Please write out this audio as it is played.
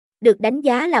Được đánh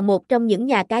giá là một trong những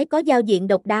nhà cái có giao diện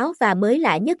độc đáo và mới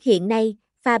lạ nhất hiện nay,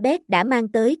 Fabet đã mang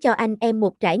tới cho anh em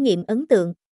một trải nghiệm ấn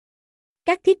tượng.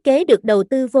 Các thiết kế được đầu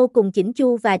tư vô cùng chỉnh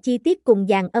chu và chi tiết cùng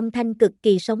dàn âm thanh cực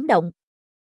kỳ sống động.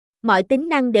 Mọi tính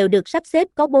năng đều được sắp xếp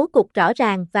có bố cục rõ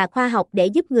ràng và khoa học để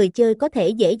giúp người chơi có thể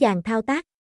dễ dàng thao tác.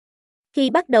 Khi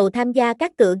bắt đầu tham gia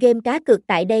các tựa game cá cược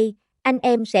tại đây, anh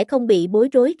em sẽ không bị bối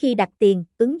rối khi đặt tiền.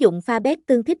 Ứng dụng Fabet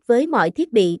tương thích với mọi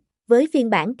thiết bị, với phiên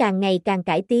bản càng ngày càng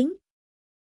cải tiến.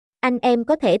 Anh em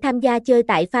có thể tham gia chơi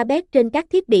tại Fabet trên các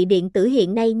thiết bị điện tử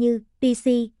hiện nay như PC,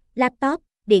 laptop,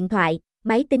 điện thoại,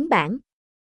 máy tính bảng.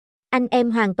 Anh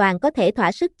em hoàn toàn có thể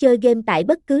thỏa sức chơi game tại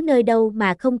bất cứ nơi đâu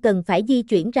mà không cần phải di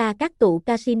chuyển ra các tụ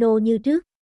casino như trước.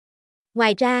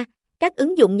 Ngoài ra, các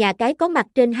ứng dụng nhà cái có mặt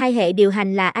trên hai hệ điều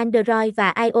hành là Android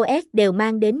và iOS đều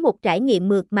mang đến một trải nghiệm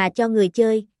mượt mà cho người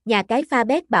chơi. Nhà cái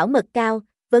Fabet bảo mật cao,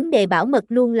 vấn đề bảo mật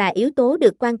luôn là yếu tố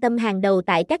được quan tâm hàng đầu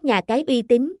tại các nhà cái uy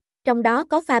tín, trong đó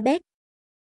có Fabet.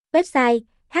 Website: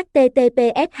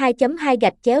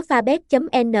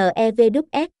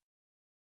 https://fabet.news